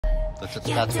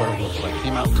That's what it looks like.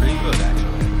 Came out pretty good,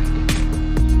 actually.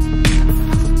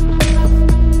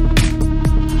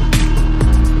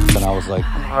 And I was like,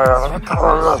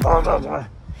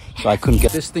 so I couldn't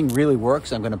get this thing really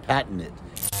works. I'm going to patent it.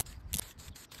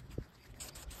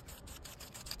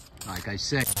 Like I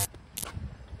said,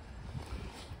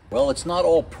 well, it's not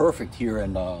all perfect here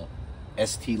in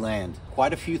ST land.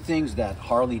 Quite a few things that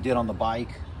Harley did on the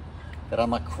bike that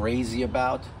I'm not crazy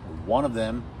about. One of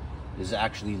them is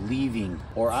actually leaving,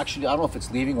 or actually I don't know if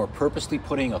it's leaving or purposely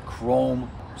putting a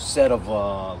chrome set of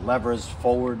levers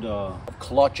forward,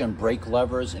 clutch and brake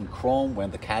levers in chrome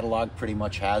when the catalog pretty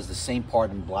much has the same part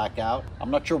in blackout.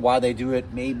 I'm not sure why they do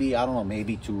it. Maybe, I don't know,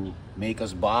 maybe to make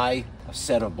us buy a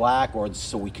set of black, or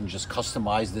so we can just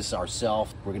customize this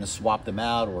ourselves. We're gonna swap them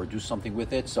out or do something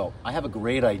with it. So I have a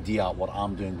great idea what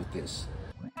I'm doing with this.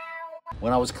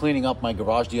 When I was cleaning up my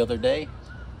garage the other day,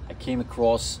 I came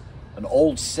across an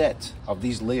old set of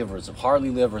these levers, of Harley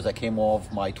levers that came off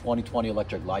my 2020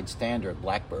 Electra Glide Standard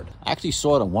Blackbird. I actually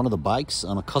saw it on one of the bikes,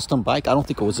 on a custom bike. I don't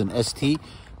think it was an ST,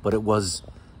 but it was,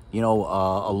 you know,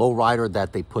 a low rider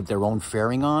that they put their own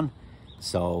fairing on.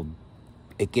 So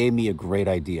it gave me a great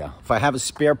idea. If I have a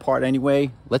spare part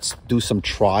anyway, let's do some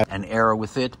trial and error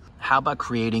with it. How about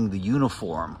creating the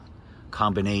uniform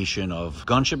combination of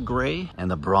gunship gray and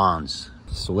the bronze?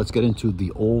 So let's get into the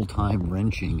old time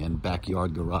wrenching and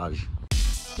backyard garage.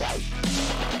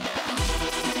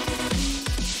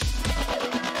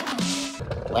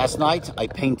 Last night I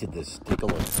painted this. Take a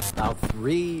look. Now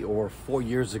 3 or 4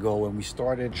 years ago when we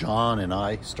started, John and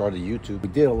I started YouTube, we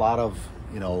did a lot of,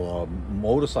 you know,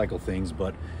 motorcycle things,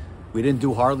 but we didn't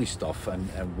do Harley stuff. And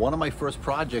one of my first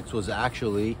projects was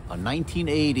actually a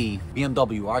 1980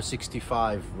 BMW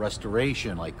R65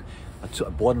 restoration. Like, I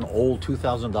bought an old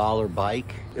 $2,000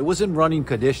 bike. It was in running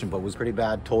condition, but it was pretty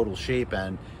bad total shape,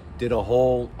 and did a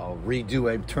whole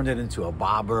redo. I turned it into a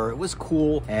bobber. It was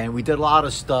cool, and we did a lot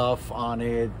of stuff on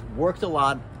it. Worked a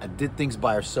lot. I did things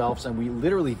by ourselves, and we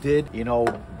literally did, you know,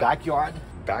 backyard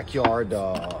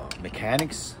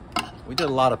mechanics. We did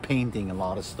a lot of painting and a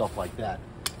lot of stuff like that.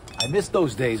 I miss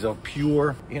those days of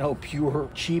pure, you know, pure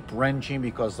cheap wrenching,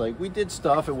 because like we did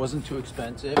stuff, it wasn't too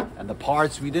expensive, and the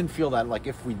parts, we didn't feel that like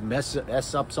if we mess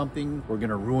up something, we're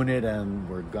gonna ruin it and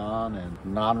we're gone and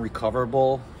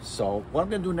non-recoverable. So what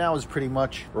I'm gonna do now is pretty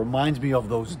much reminds me of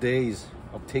those days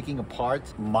of taking apart,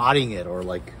 modding it, or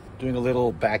like doing a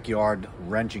little backyard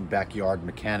wrenching, backyard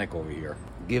mechanic over here.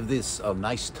 Give this a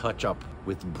nice touch up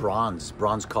with bronze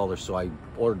color. So I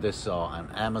ordered this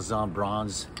on Amazon,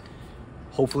 bronze.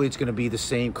 Hopefully it's going to be the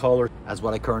same color as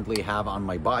what I currently have on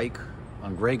my bike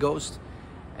on Grey Ghost,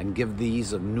 and give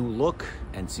these a new look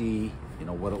and see, you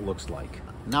know, what it looks like.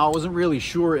 Now, I wasn't really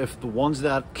sure if the ones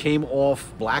that came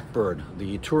off Blackbird,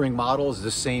 the touring model, is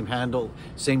the same handle,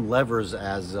 same levers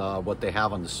as what they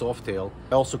have on the Softail.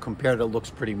 I also compared, it looks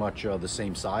pretty much the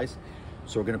same size.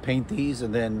 So we're going to paint these,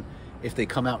 and then if they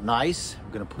come out nice,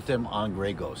 we're going to put them on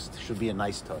Grey Ghost. Should be a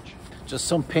nice touch. Just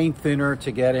some paint thinner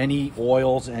to get any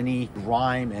oils, any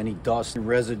grime, any dust,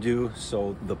 residue,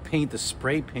 so the paint, the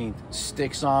spray paint,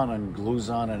 sticks on and glues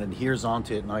on and adheres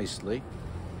onto it nicely.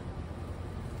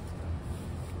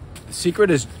 The secret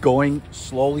is going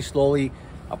slowly,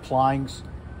 applying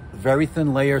very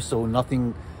thin layers so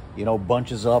nothing, you know,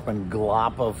 bunches up and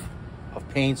glop of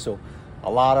paint. So a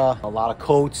lot of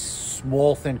coats,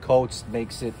 small thin coats,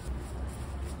 makes it.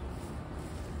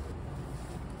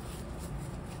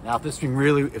 Now, if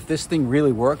this thing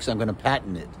really works, I'm going to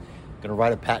patent it. I'm going to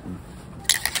write a patent.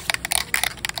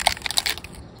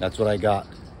 That's what I got.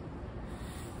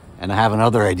 And I have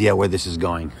another idea where this is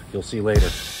going. You'll see later.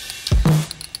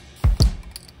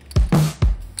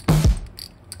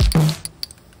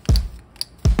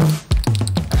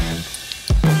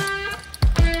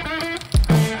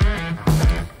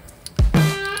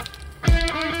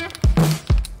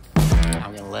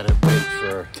 I'm going to let it wait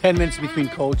for 10 minutes between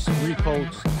coats, 3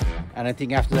 coats. And I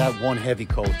think after that, 1 heavy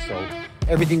coat. So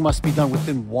everything must be done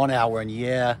within 1 hour. And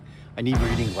yeah, I need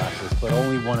reading glasses, but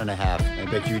only 1.5. I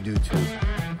bet you do too.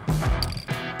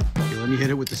 Okay, let me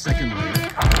hit it with the second layer.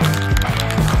 Like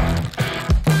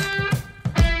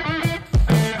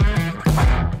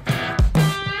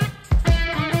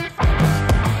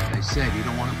I said, you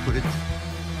don't want to put it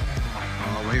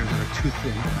layers that are too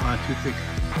thin, too thick.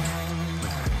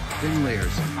 Thin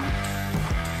layers.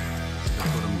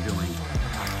 That's what I'm doing.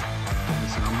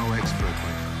 Listen, I'm no expert,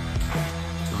 but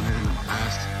I've done it in the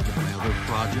past with my other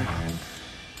project.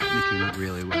 It came out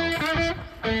really well.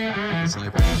 So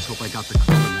I just hope I got the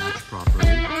color match properly.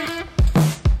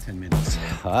 10 minutes.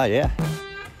 Yeah.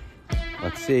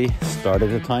 Let's see.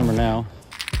 Started the timer now.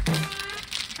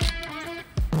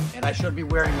 And I should be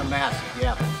wearing a mask,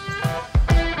 yeah.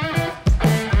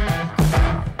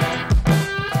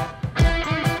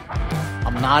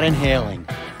 I'm not inhaling.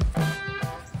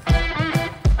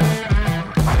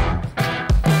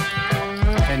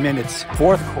 Minutes.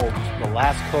 Fourth coat, the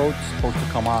last coat, supposed to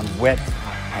come on wet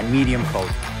and medium coat.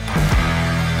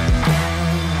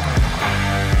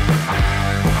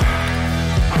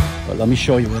 But let me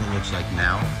show you what it looks like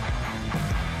now,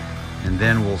 and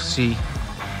then we'll see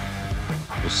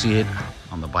it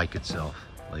on the bike itself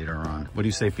later on. What do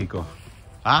you say, Pico?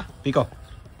 Huh? Pico,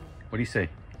 what do you say?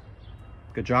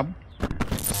 Good job?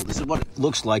 So this is what it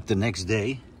looks like the next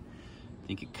day. I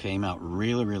think it came out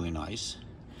really, really nice.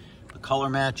 The color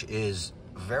match is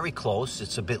very close.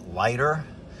 It's a bit lighter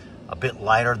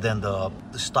than the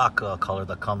stock color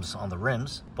that comes on the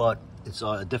rims, but it's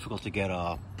difficult to get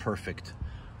a perfect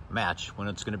match. When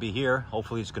it's going to be here,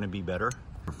 hopefully it's going to be better.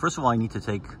 First of all, I need to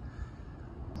take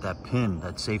that pin,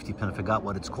 that safety pin, I forgot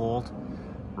what it's called,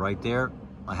 right there.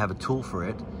 I have a tool for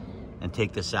it, and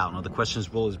take this out. Now the question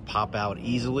is, will it pop out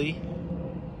easily,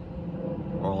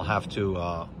 or I'll have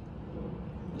to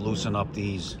loosen up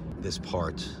this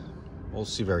part? We'll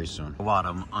see very soon.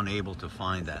 I'm unable to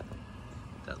find that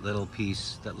little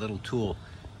piece, that little tool.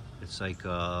 It's like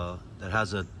that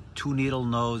has 2 needle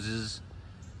noses,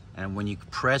 and when you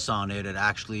press on it, it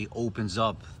actually opens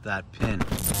up that pin.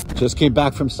 Just came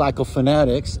back from Cycle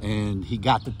Fanatics, and he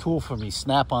got the tool for me,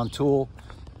 snap-on tool.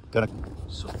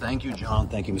 So thank you, John.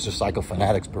 Thank you, Mr. Cycle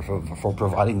Fanatics, for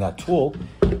providing that tool.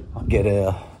 I'm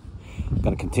gonna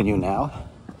continue now.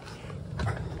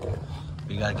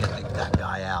 We gotta get that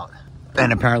guy out.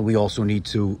 And apparently we also need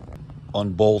to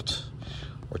unbolt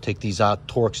or take these out,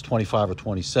 Torx 25 or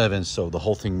 27, so the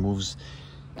whole thing moves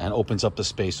and opens up the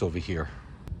space over here.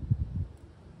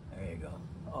 There you go.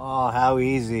 Oh, how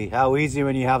easy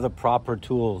when you have the proper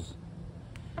tools.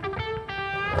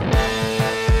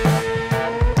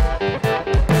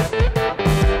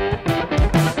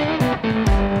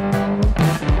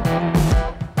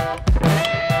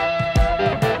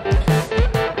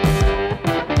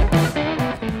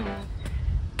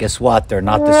 Guess what? They're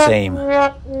not the same. They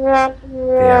are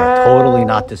totally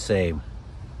not the same.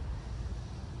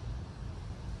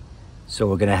 So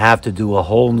we're gonna have to do a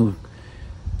whole new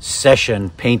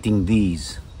session painting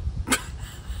these.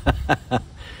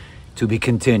 To be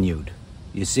continued.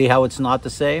 You see how it's not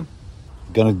the same?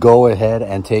 I'm gonna go ahead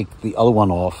and take the other one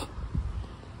off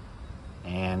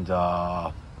and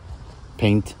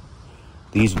paint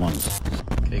these ones.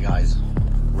 Okay guys,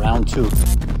 round 2.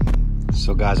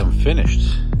 So guys, I'm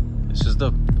finished. This is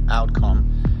the outcome.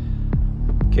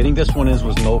 Getting this one in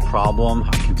was no problem.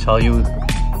 I can tell you,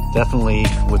 definitely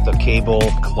with the cable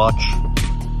clutch,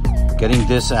 getting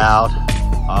this out.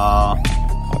 I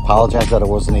apologize that I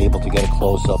wasn't able to get a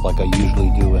close up like I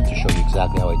usually do and to show you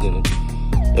exactly how I did it.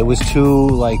 It was too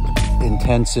like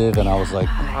intensive, and I was like,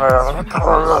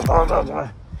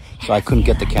 so I couldn't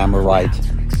get the camera right.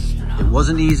 It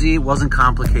wasn't easy, it wasn't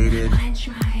complicated,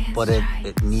 but it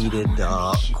needed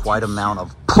quite amount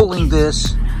of pulling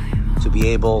this to be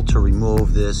able to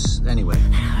remove this. Anyway,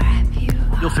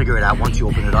 you'll figure it out. Once you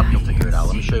open it up, you'll figure it out.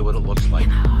 Let me show you what it looks like.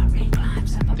 I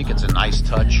think it's a nice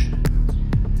touch.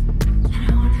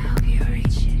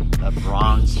 That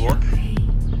bronze look,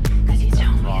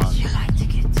 that bronze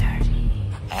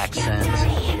accent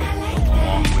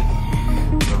along with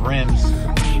the rims,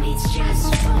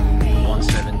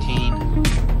 117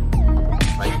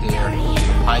 right there, the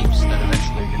pipes that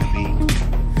eventually are going to be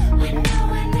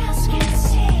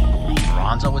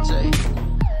bronze, I would say.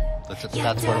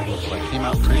 That's what it looks like. Came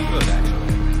out pretty good, actually.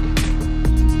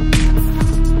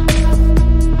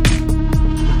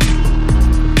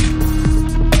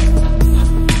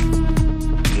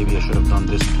 Maybe I should have done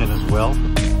this pin as well.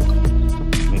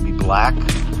 Maybe black.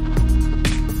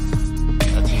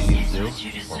 That's easy to do.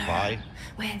 Or buy.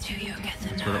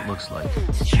 That's what it looks like.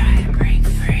 To try and break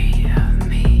free of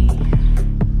me. I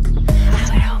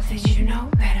would hope that you know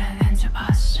better than to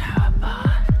bust our bond.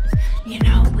 You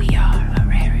know we are a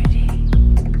rarity.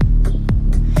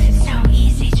 It's so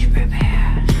easy to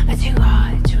prepare, but too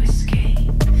hard to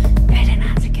escape. Better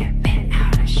not to get bent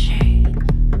out of shape.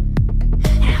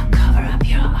 Now cover up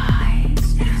your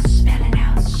eyes, and I'll spell it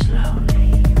out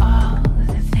slowly. All of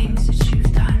the things that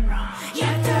you've done wrong.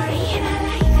 You're dirty and I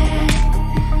like that.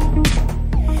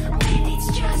 When it's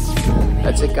just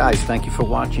that's it, guys. Thank you for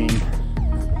watching.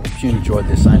 Hope you enjoyed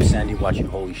this. I'm Sandy watching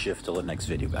Holy Shift. Till the next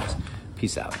video, guys.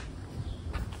 Peace out.